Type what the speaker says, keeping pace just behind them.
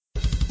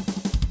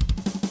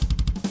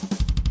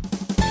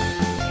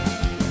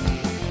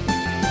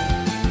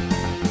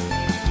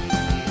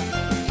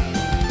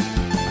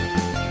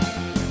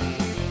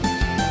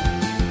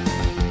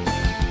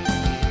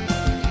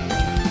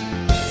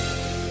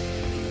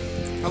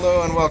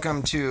Hello and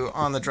welcome to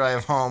On the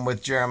Drive Home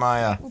with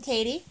Jeremiah. I'm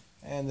Katie.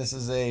 And this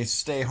is a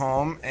stay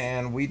home,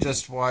 and we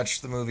just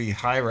watched the movie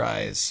High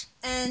Rise.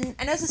 And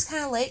I know this is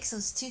kind of late because it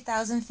was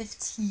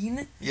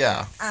 2015.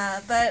 Yeah.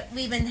 But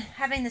we've been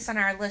having this on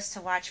our list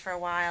to watch for a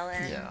while,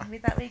 and Yeah. we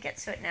thought we'd get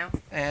to it now.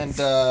 And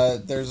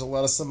there's a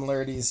lot of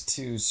similarities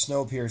to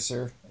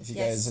Snowpiercer, if you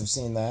guys have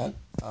seen that.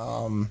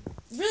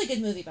 Really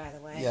good movie, by the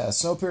way. Yeah,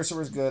 Snowpiercer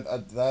was good.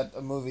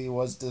 That movie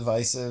was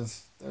divisive.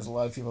 There's a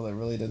lot of people that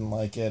really didn't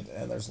like it,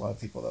 and there's a lot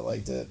of people that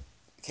liked it.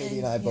 Katie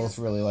and I both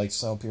really liked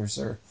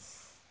Snowpiercer.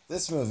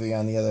 This movie,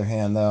 on the other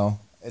hand, though,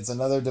 it's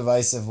another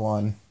divisive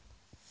one.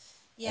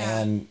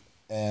 Yeah.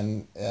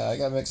 And yeah, I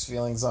got mixed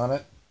feelings on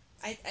it.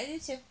 I do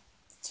too.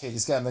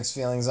 Katie's got mixed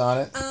feelings on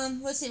it.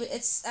 Let's see.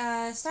 It's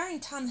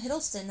starring Tom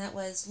Hiddleston. That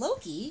was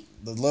Loki.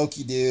 The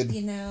Loki dude.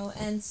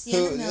 And Who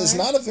Sienna Miller. is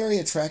not a very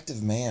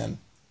attractive man,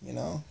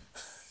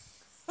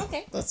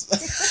 Okay. That's...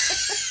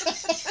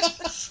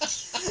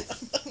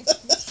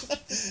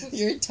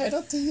 You're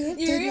entitled to your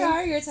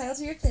opinion. You're entitled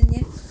to your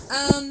opinion.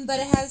 But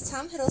it has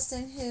Tom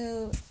Hiddleston,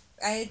 who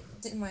I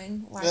didn't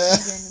mind watching during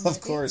the movie.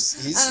 Of course.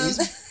 He's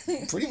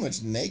pretty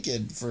much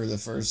naked for the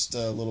first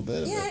little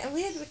bit of it. Yeah,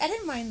 I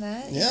didn't mind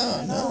that.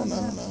 Yeah,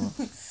 no.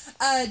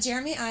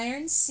 Jeremy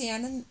Irons,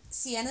 Sienna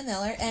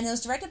Miller, and it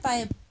was directed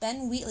by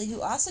Ben Wheatley,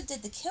 who also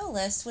did The Kill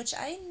List, which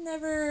I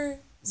never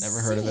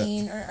heard of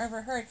it or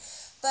ever heard.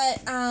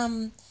 But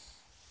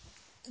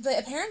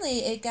apparently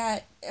it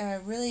got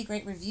really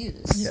great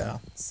reviews. Yeah.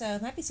 So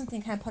it might be something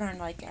kind of put on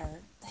like our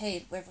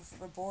hey, we're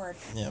bored.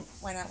 Yep.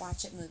 Why not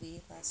watch it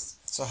movie list?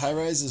 So High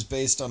Rise is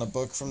based on a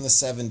book from the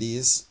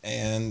 70s,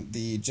 and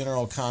the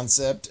general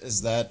concept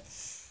is that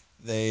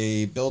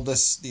they build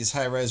these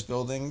high-rise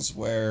buildings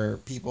where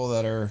people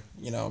that are,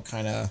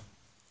 kind of,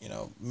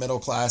 middle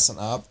class and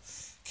up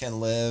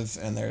can live,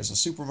 and there's a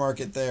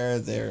supermarket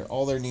there.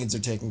 All their needs are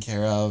taken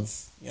care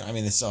of.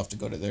 They still have to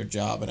go to their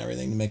job and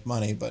everything to make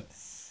money, but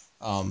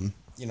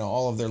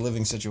all of their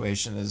living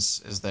situation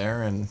is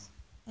there, and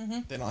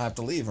they don't have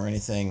to leave or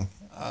anything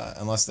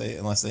unless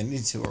they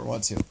need to or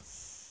want to.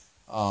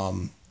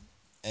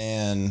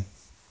 And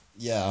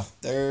yeah,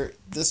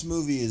 this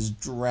movie is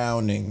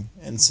drowning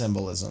in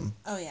symbolism.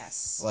 Oh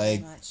yes,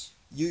 like very much.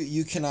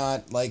 you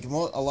cannot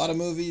a lot of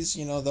movies.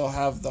 They'll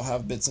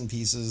have bits and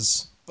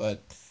pieces, but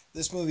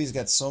this movie's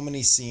got so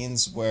many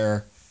scenes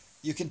where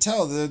you can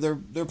tell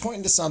they're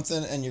pointing to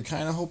something, and you're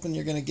kind of hoping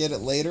you're gonna get it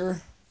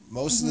later.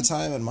 Most of the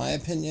time, in my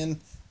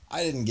opinion,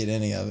 I didn't get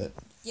any of it.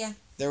 Yeah.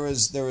 There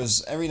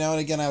was every now and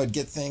again I would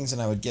get things,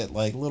 and I would get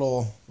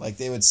little,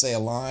 they would say a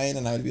line,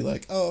 and I would be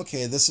like, oh,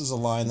 okay, this is a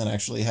line that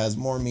actually has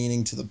more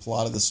meaning to the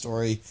plot of the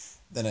story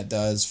than it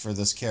does for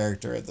this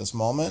character at this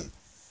moment.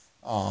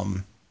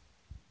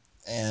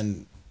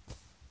 And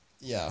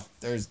yeah,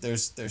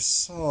 there's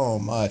so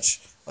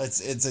much.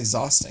 It's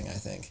exhausting, I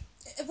think.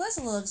 It was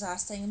a little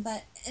exhausting,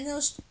 and it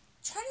was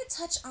trying to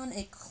touch on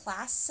a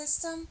class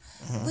system,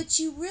 which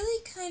you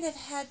really kind of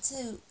had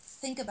to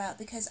think about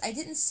because I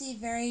didn't see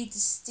very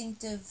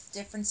distinctive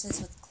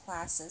differences with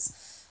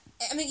classes.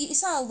 I mean, you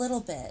saw a little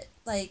bit,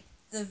 like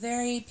the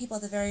very people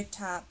at the very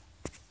top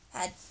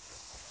had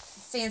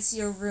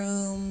fancier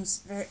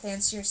rooms, very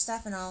fancier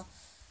stuff and all,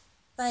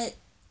 but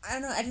I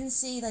don't know. I didn't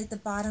see like the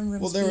bottom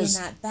rooms being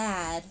that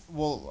bad.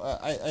 Well,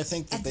 I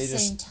think that at the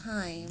same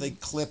time they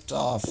clipped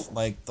off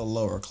the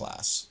lower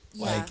class.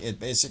 Yeah.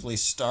 It basically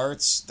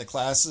starts, the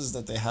classes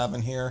that they have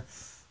in here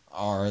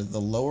are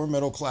the lower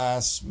middle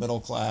class,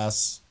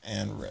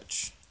 and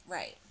rich.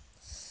 Right.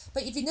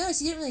 But if you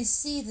notice, you didn't really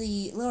see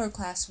the lower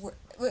class. Well,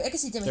 I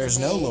guess you did with There's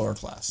the maid. no lower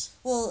class.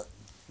 Well,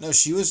 No,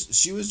 she was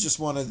just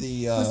one of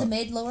the. Was the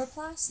maid lower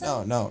class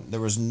though? No, there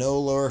was no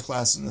lower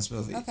class in this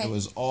movie. Okay. It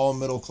was all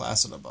middle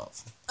class and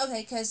above.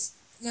 Okay, because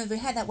they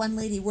had that one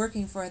lady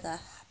working for the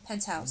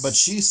penthouse. But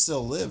she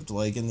still lived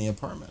in the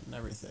apartment and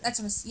everything. That's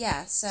what.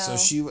 Yeah. So. So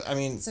she, I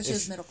mean, So she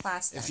was middle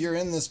class. Then. If you're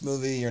in this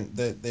movie,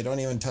 they don't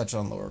even touch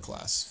on lower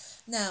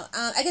class. No,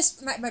 I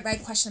guess my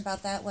question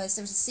about that was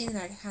there was a scene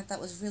that I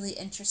thought was really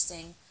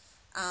interesting,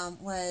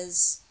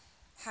 was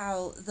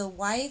how the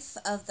wife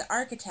of the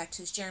architect,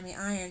 who's Jeremy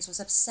Irons, was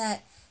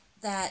upset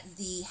that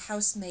the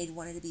housemaid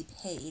wanted to be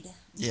paid.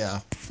 Yeah.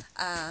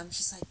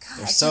 She's like, God,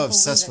 they're I so can't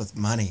obsessed believe it.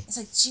 with money. It's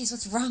like, geez,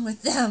 what's wrong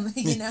with them,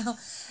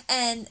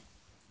 And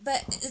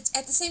but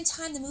at the same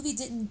time, the movie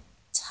didn't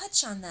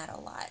touch on that a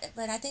lot.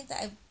 But I think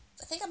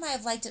I might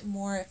have liked it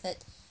more if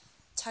it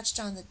touched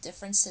on the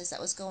differences that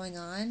was going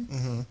on.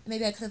 Mm-hmm.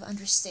 Maybe I could have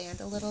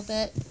understand a little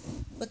bit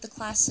with the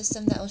class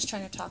system that I was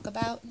trying to talk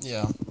about.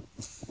 Yeah.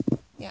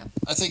 Yeah.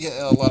 I think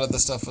a lot of the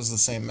stuff was the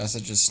same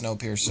message as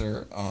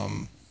Snowpiercer,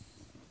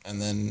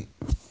 and then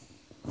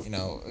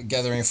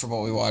gathering from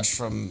what we watched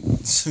from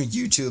some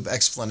YouTube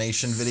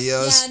explanation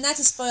videos. Yeah, not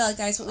to spoil it,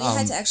 guys, but we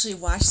had to actually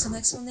watch some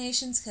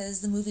explanations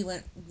because the movie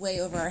went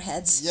way over our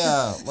heads.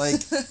 Yeah, I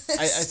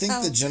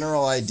think the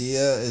general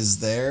idea is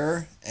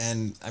there,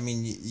 and I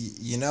mean,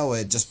 you know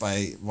it just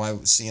by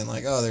seeing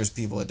there's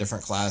people at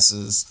different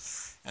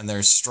classes, and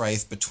there's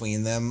strife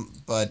between them.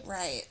 But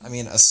right. I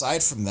mean,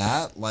 aside from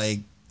that,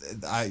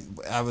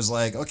 I was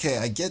like, okay,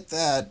 I get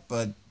that,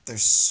 but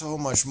there's so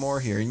much more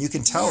here, and you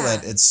can tell Yeah.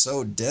 that it's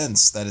so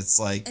dense that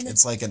And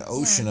it's like an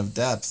ocean of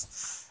depth.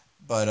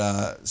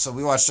 But so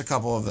we watched a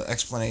couple of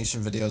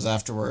explanation videos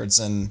afterwards,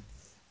 and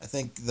I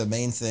think the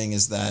main thing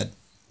is that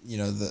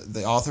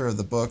the author of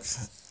the book,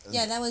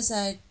 Yeah, that was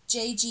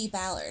J.G.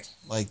 Ballard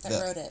like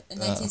that wrote it in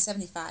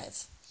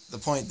 1975. the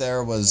point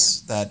there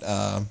was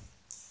that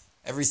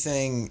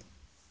everything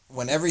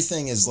when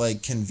everything is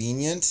like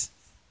convenient,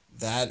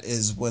 that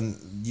is when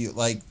you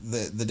like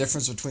the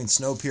difference between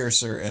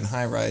Snowpiercer and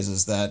High Rise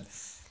is that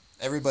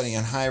everybody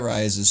in High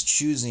Rise is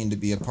choosing to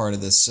be a part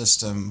of this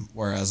system,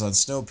 whereas on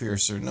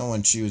Snowpiercer, no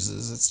one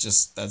chooses. It's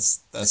just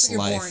that's what you're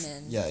life. born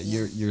in. Yeah,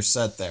 you're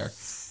set there.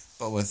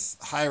 But with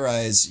High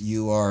Rise,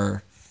 you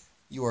are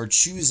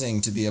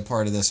choosing to be a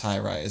part of this high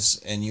rise,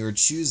 and you're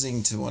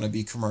choosing to want to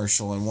be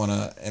commercial and want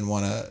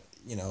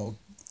to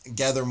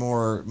gather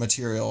more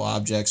material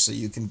objects so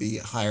you can be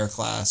higher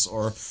class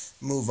or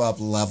move up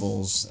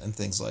levels and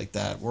things like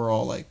that. We're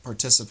all like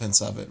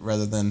participants of it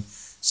rather than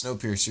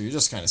Snowpiercer. You're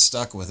just kind of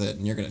stuck with it,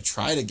 and you're going to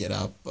try to get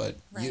up, but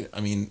Right.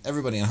 I mean,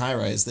 everybody in high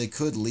rise, they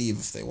could leave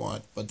if they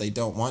want, but they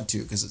don't want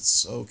to because it's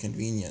so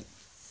convenient.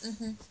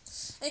 Mm-hmm. And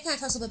it kind of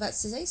talks a little bit about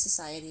today's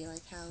society,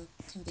 like how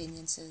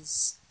convenience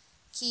is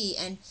key.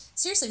 And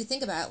seriously, if you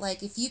think about it,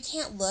 like if you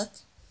can't look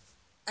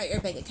at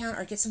your bank account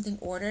or get something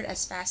ordered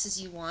as fast as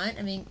you want,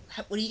 I mean,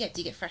 what do you get?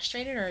 Do you get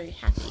frustrated or are you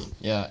happy?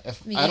 Yeah,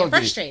 if I mean, I you get don't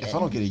frustrated. if I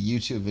don't get a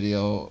YouTube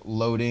video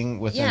loading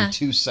within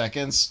 2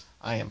 seconds,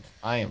 I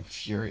am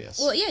furious.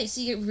 Well, yeah,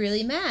 so you get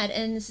really mad,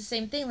 and it's the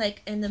same thing.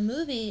 Like in the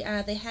movie,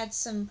 they had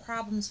some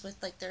problems with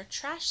like their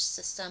trash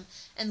system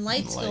and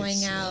lights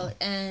going out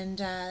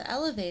and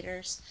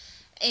elevators,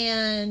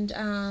 and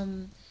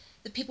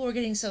the people were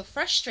getting so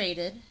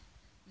frustrated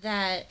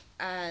that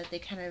they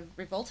kind of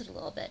revolted a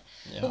little bit.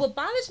 Yeah. But what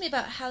bothers me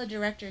about how the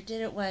director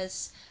did it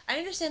was, I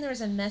understand there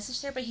was a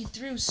message there, but he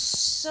threw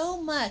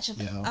so much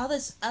of all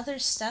this other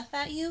stuff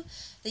at you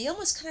that you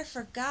almost kind of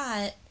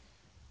forgot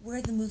where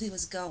the movie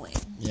was going.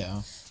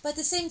 Yeah. But at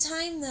the same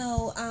time,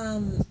 though,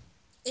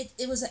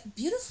 it was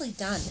beautifully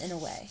done in a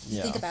way.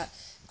 You think about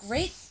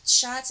great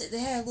shots. They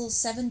had a little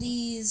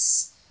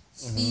 70s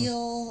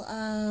feel,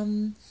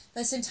 but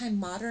at the same time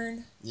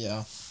modern.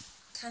 Yeah.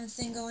 Kind of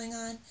thing going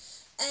on,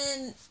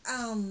 and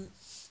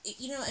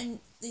and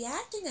the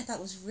acting I thought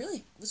was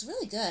really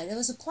good. It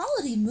was a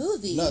quality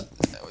movie. No,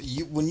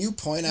 when you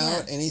point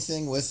out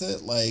anything with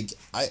it, like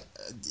I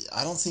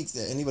don't think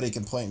that anybody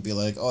can point and be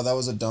like, oh, that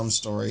was a dumb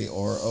story,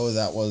 or oh,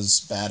 that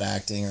was bad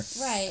acting, or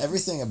right.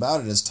 Everything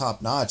about it is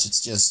top notch.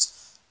 It's just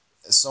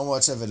so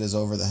much of it is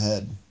over the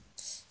head.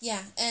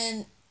 Yeah,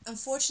 and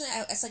unfortunately,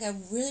 it's like I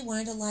really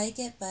wanted to like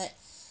it, but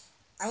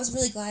I was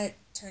really glad it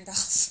turned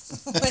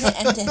off when it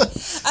ended.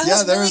 I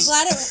was really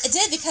glad it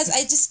did because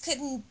I just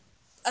couldn't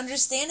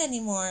understand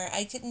anymore.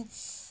 I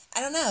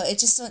don't know. It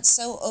just went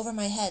so over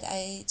my head.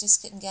 I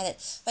just couldn't get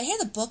it. But I hear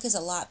the book is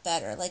a lot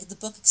better. Like the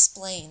book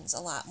explains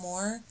a lot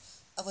more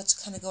of what's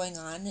kind of going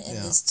on in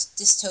this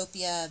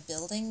dystopia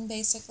building,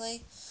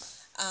 basically.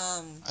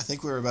 I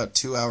think we were about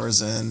 2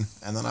 hours in,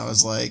 and then I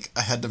was like,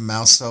 I had to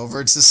mouse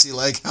over to see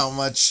like how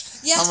much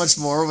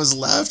more was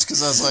left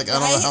because I was like, I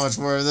don't know how much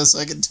more of this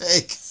I could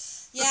take.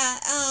 Yeah,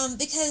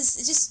 because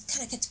it just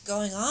kind of kept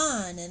going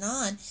on and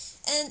on.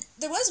 And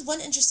there was one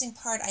interesting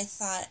part I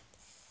thought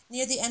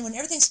near the end when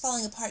everything's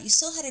falling apart. You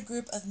still had a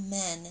group of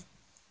men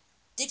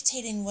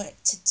dictating what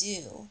to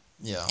do.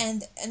 Yeah.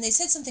 And they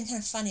said something kind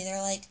of funny.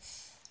 They're like,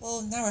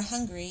 "Well, now we're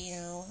hungry.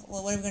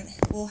 Well, what are we going?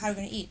 Well, how are we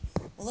going to eat?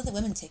 Well, let the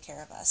women take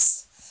care of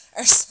us."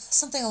 Or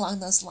something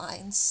along those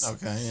lines.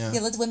 Okay, yeah. Yeah,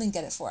 let the women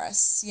get it for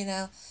us,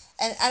 And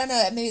I don't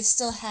know, maybe it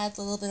still had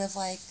a little bit of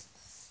like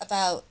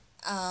about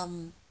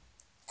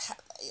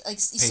like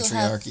you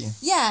patriarchy.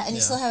 Still have and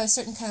you still have a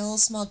certain kind of little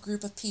small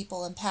group of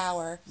people in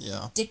power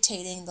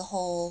dictating the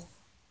whole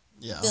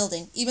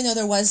building, even though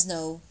there was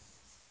no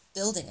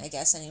building, I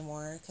guess,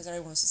 anymore because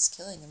everyone was just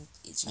killing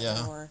each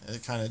other. Yeah,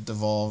 it kind of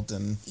devolved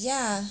and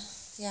yeah,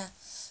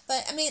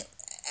 but I mean,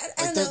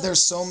 I don't know.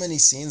 There's so many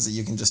scenes that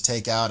you can just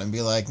take out and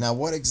be like, now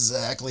what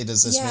exactly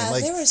does this mean?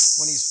 Like there was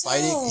when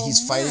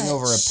he's fighting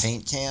over a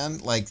paint can.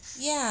 Like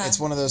it's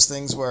one of those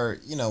things where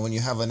when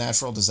you have a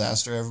natural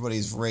disaster,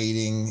 everybody's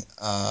raiding,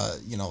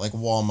 like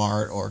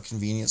Walmart or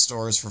convenience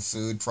stores for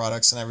food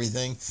products and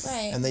everything.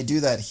 Right. And they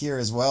do that here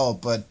as well,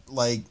 but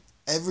like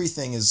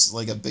everything is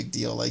like a big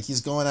deal. Like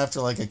he's going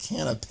after like a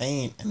can of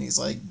paint and he's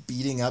like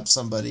beating up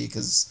somebody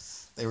because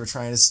they were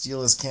trying to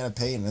steal his can of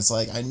paint, and it's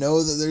like I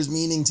know that there's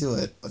meaning to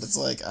it, but it's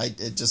like I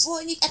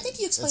think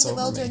you explained it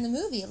well during the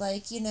movie.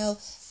 Like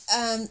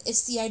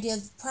it's the idea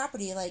of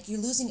property. Like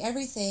you're losing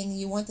everything.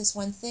 You want this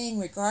one thing,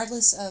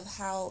 regardless of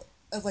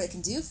what it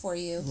can do for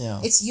you. Yeah.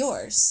 It's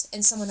yours,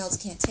 and someone else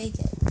can't take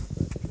it.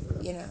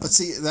 But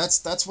see,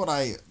 that's what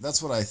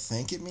I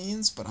think it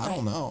means, but I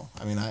don't know.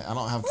 I mean, I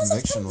don't have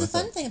conviction with it. The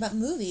fun thing about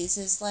movies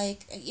is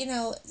like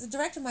the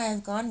director might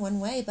have gone one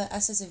way, but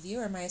us as a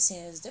viewer might have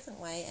seen it as a different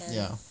way,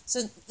 and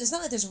so it's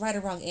not like there's a right or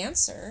wrong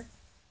answer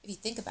if you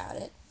think about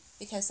it,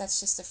 because that's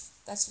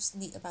just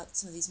neat about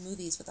some of these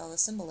movies with all the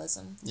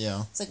symbolism.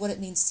 Yeah, it's like what it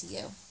means to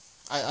you.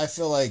 I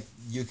feel like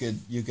you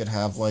could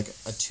have like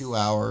a 2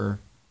 hour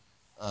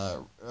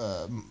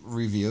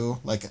review.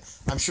 Like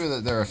I'm sure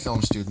that there are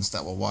film students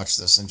that will watch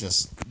this and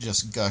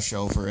just gush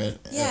over it,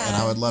 and I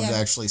Yeah, would love to yeah,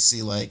 actually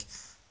see like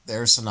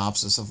their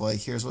synopsis of like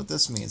here's what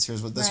this means,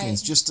 here's what this right,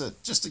 means, just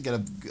to get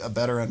a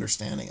better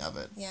understanding of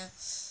it. yeah.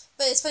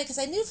 But it's funny because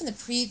I knew from the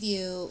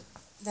preview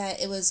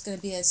that it was going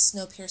to be a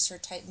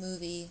Snowpiercer type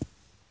movie.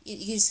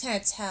 You just kind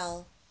of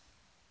tell.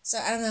 So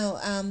I don't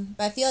know,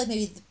 but I feel like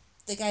maybe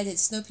the guy that did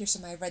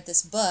Snowpiercer might have read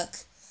this book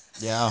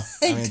Yeah,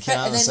 I mean, it came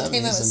out in and the then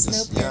came out '70s with and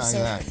just yeah,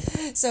 exactly.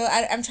 Snowpiercer. So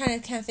I'm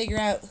trying to kind of figure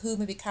out who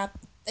maybe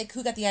like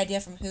who got the idea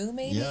from who,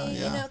 maybe, Yeah,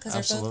 yeah, because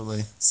they're both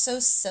absolutely. so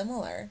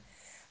similar.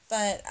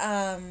 But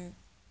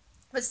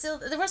but still,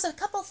 there was a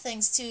couple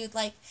things too.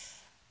 Like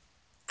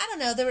I don't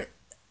know,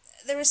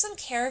 there were some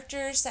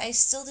characters that I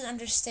still didn't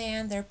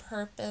understand their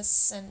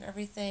purpose and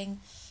everything.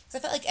 Because I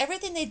felt like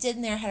everything they did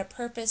in there had a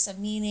purpose, a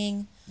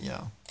meaning,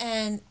 Yeah.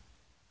 and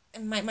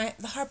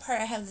the hard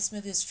part I have of this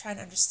movie was trying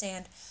to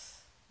understand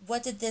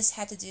what did this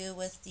have to do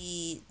with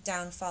the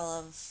downfall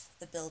of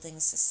the building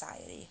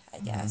society, I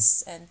Hmm.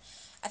 guess. And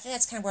I think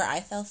that's kind of where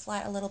I fell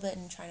flat a little bit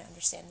in trying to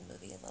understand the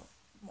movie a little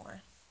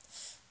more.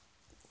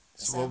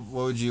 So So,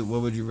 what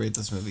would you rate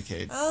this movie,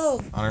 Kate?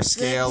 oh On our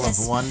scale of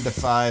goodness. 1 to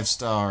 5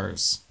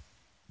 stars.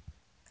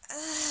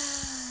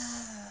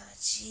 Ah,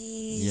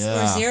 jeez. Or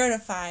Yeah. 0 to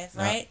 5,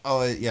 No. right?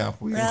 Oh yeah,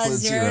 we We're at include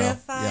 0 to 0. Yeah.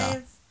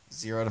 5.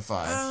 0 to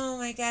 5. Oh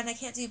my god, and I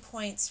can't do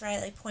points, right?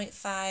 Like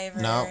 0.5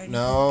 or No, anything.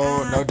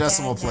 no, no Ah,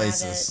 decimal dag nabbit.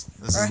 places.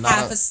 This Or is not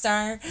half a. a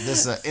star. This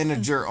is an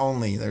integer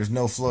only. There's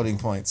no floating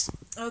points.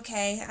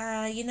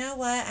 Okay, you know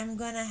what? I'm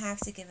gonna have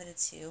to give it a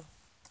 2.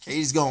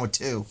 Katie's going with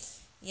 2.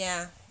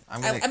 Yeah.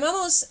 I'm I, gonna. I'm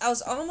almost, I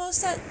was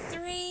almost at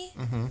 3,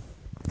 Mm-hmm.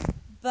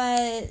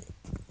 but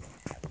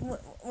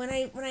when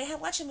I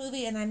watch a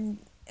movie and I'm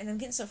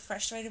getting so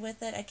frustrated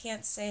with it, I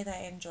can't say that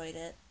I enjoyed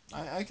it.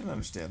 I can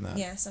understand that.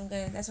 Yeah, so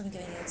that's what I'm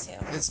giving it a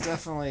 2. It's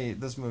definitely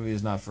this movie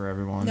is not for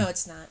everyone. No,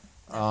 it's not.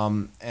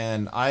 No.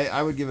 And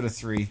I would give it a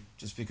 3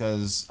 just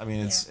because I mean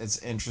Yeah. it's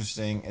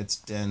interesting, it's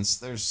dense.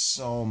 There's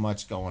so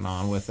much going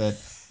on with it.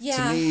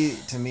 Yeah.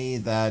 To me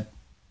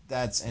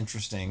that's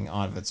interesting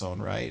on of its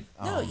own right.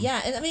 No,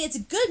 yeah, and I mean it's a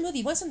good movie.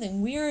 You want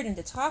something weird and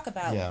to talk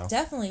about? Yeah,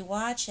 Definitely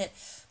watch it.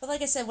 But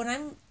like I said, when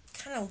I'm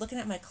kind of looking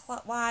at my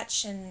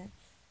watch and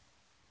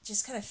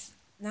just kind of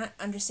not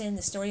understanding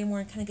the story anymore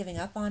and kind of giving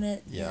up on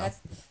it, yeah. that's,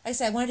 like I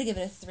said, I wanted to give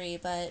it a 3,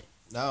 but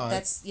No,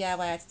 that's why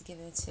I have to give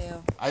it a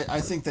 2. I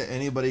think that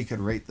anybody could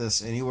rate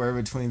this anywhere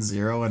between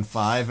 0 and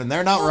 5, and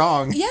they're not Well,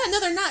 wrong. yeah, no,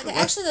 they're not.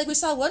 Actually, like we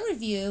saw one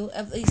review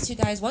of these two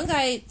guys. One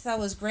guy thought it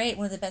was great,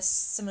 one of the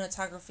best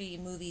cinematography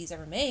movies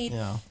ever made.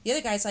 Yeah, The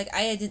other guy's like,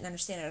 I didn't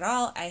understand it at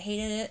all. I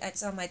hated it.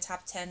 It's on my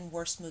top 10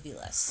 worst movie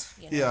list.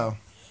 yeah,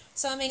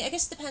 So I mean, I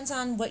guess it depends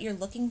on what you're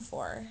looking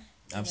for.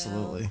 You know.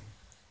 absolutely.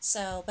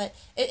 So, but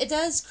it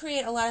does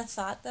create a lot of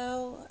thought,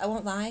 though. I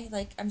won't lie.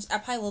 Like I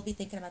probably will be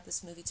thinking about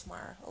this movie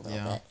tomorrow a little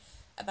Yeah, bit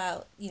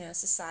about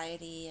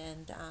society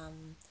and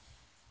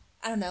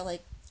I don't know,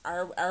 like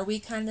are we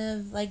kind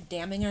of like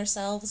damning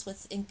ourselves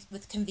with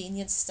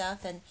convenient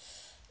stuff and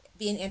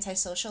being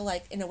antisocial,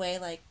 like in a way,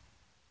 like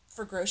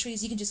for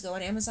groceries you can just go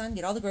on Amazon,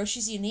 get all the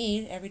groceries you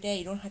need every day.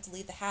 You don't have to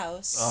leave the oh,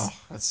 house.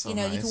 that's so You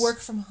can nice. work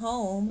from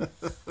home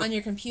on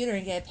your computer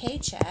and get a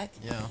paycheck.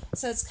 Yeah.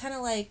 So it's kind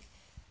of like,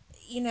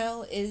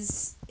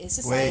 is Wait,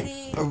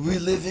 society are we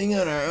living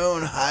on our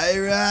own high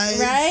rise?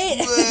 right?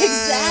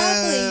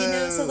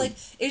 Exactly. So Whoa! like,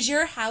 is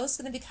your house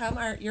going to become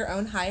your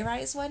own high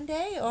rise one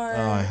day, Oh,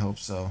 I or hope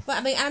so. well,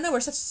 I mean, I don't know.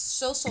 We're such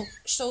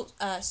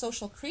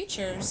social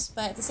creatures,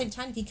 but at the same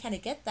time, you can kind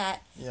of get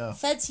that Yeah,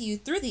 fed to you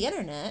through the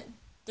internet,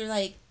 through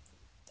like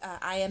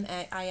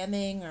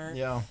IMing or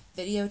yeah,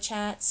 video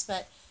chats,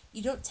 but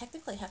you don't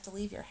technically have to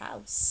leave your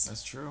house.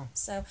 that's true.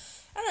 So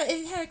I don't know.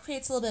 It kind of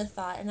creates a little bit of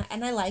thought,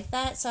 and I like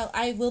that. So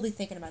I will be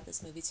thinking about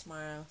this movie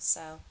tomorrow.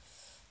 So,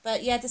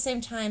 but yeah, at the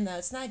same time, though,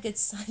 it's not a good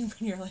sign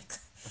when you're like,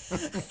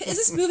 is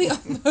this movie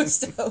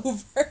almost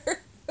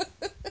over?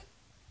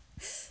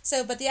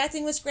 So, but the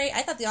acting was great.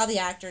 I thought all the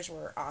actors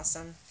were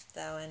awesome,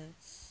 though, and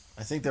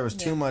I think there was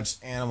yeah. too much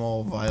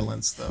animal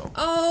violence, though.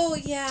 Oh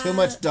Too yeah,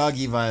 much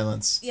doggy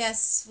violence.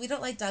 yes. We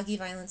don't like doggy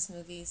violence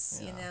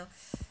movies. Yeah.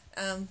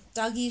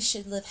 Doggies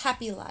should live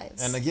happy And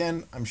lives.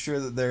 again, I'm sure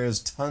that there is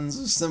tons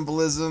of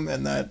symbolism,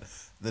 and that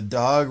the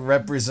dog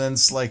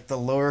represents like the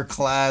lower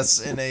class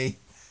in a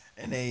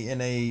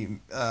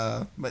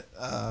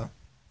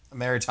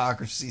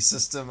meritocracy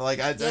system. Like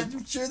Yeah,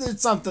 I'm sure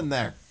there's something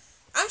there.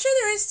 I'm sure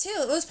there is too.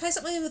 It was probably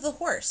something with a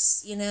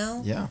horse.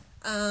 Yeah.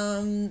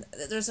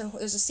 There's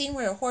a scene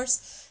where a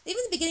horse.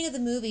 Even the beginning of the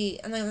movie,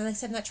 and like I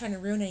said, I'm not trying to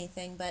ruin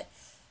anything, but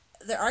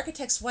the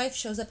architect's wife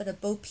shows up in a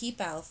Bo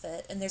Peep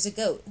outfit, and there's a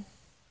goat.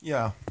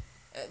 Yeah.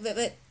 But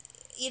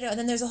and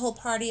then there's a whole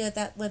party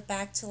that went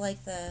back to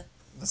like the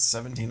The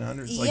 1700s,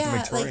 like the yeah,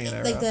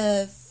 Victorian like era.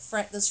 the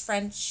those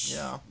French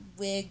Yeah.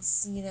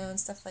 wigs, and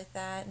stuff like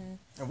that. And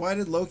why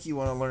did Loki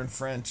want to learn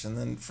French and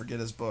then forget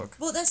his book?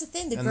 Well, that's the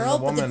thing. The And then the girl,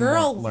 but the woman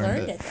girl learned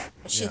learned it. it though.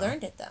 But she Yeah.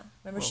 learned it though.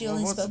 Remember, she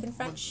only spoke in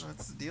French.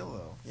 What's the deal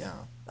though? Yeah.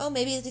 Oh,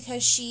 maybe it's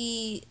because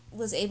she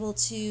was able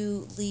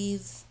to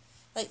leave,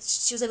 like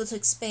she was able to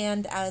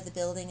expand out of the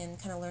building and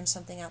kind of learn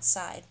something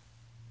outside.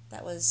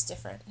 That was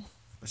different.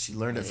 But she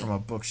learned it Maybe. from a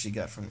book she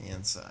got from the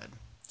inside.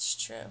 It's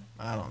true.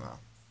 I don't know.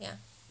 Yeah.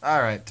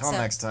 All right. Till So,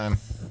 next time.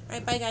 all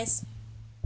right, bye guys.